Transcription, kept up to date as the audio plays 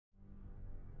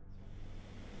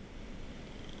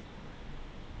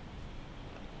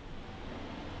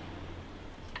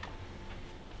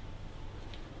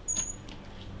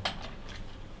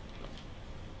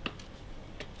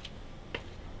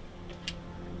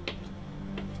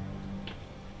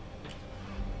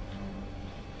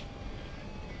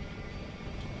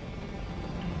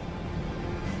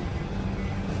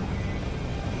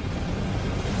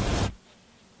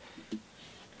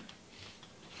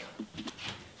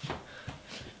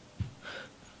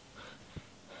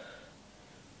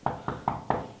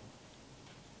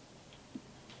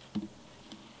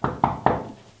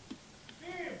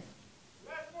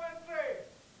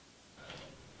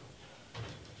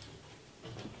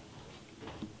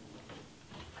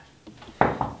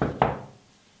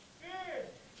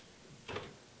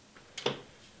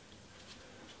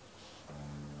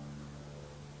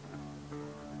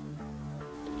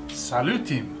Salut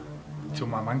Tim, tu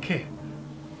m'as manqué.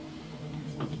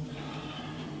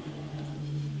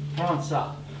 Prends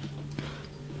ça.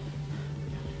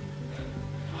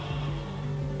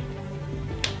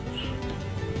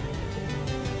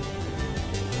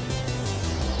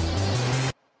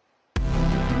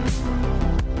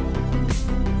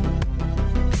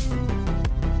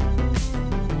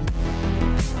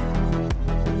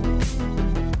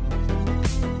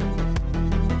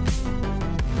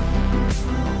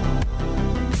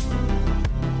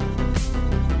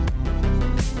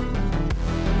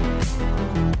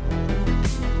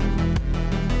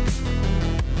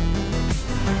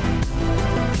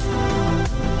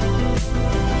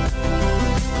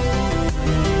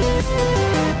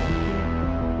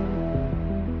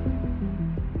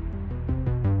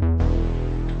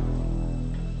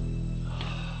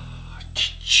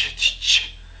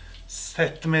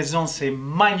 Cette maison, c'est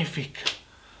magnifique.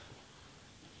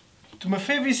 Tu me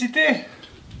fais visiter?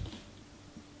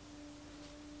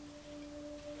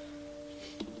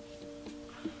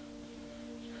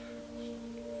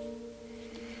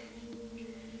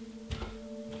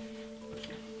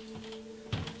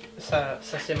 Ça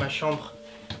c'est ma chambre.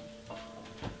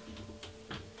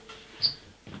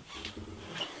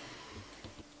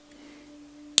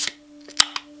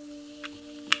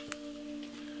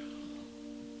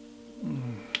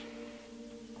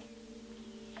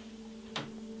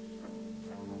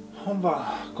 On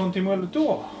va continuer le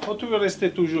tour, ou tu veux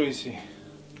rester toujours ici?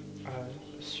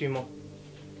 Suis-moi.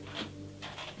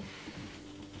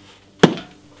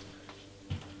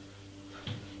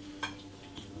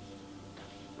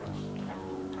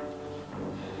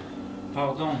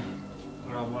 Pardon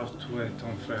pour avoir tué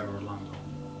ton frère Orlando.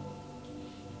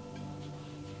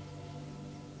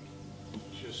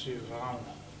 Je suis vraiment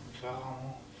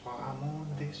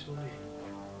désolé.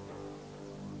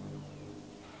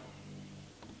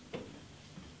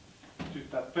 Tu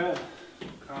t'appelles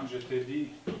quand je t'ai dit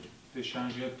de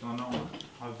changer ton nom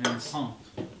à Vincent,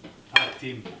 à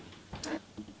Tim.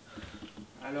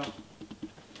 Alors,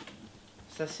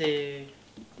 ça c'est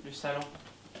le salon.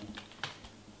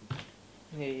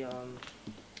 Et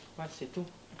ouais, c'est tout.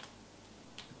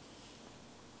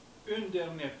 Une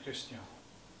dernière question.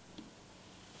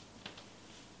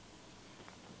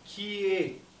 Qui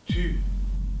es-tu?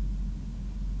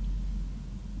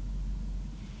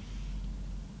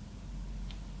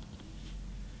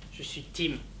 Je suis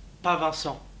Tim, pas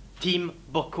Vincent. Tim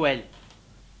Bockwell.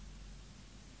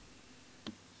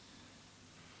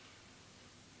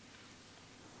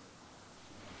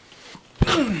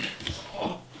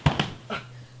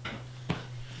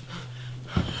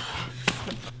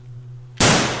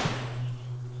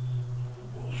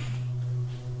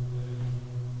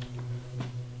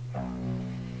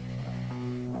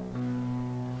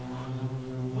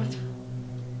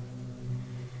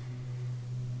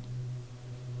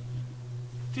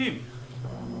 Tim,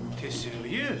 t'es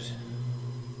sérieuse?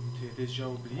 T'as déjà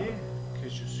oublié que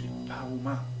je suis pas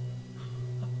humain.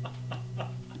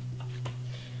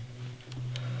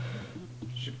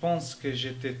 Je pense que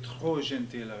j'étais trop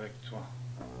gentil avec toi.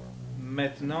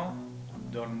 Maintenant,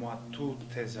 donne-moi tous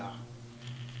tes armes.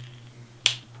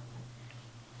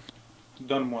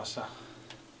 Donne-moi ça.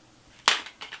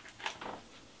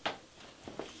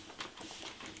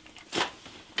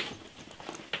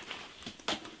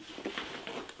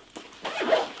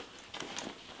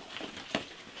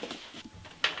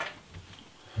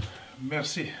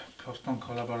 Merci pour ton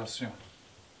collaboration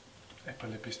et pour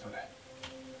les pistolets.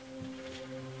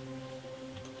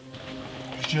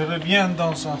 Je reviens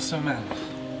dans une semaine.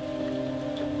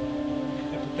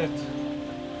 Et peut-être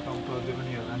qu'on peut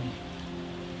devenir amis.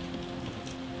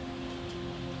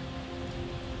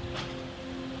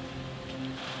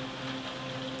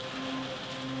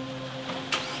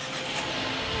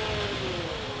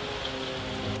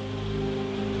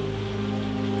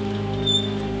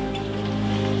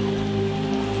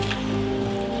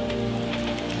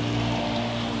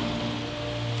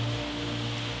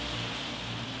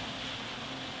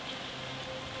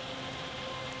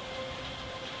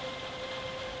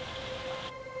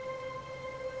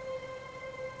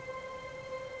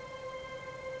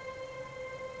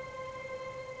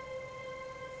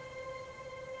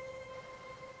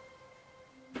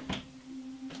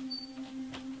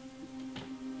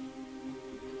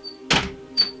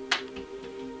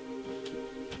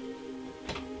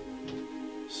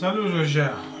 Salut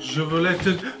Roger, je voulais te...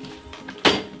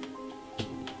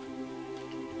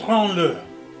 Prends-le.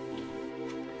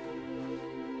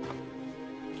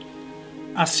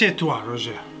 Assieds-toi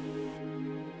Roger.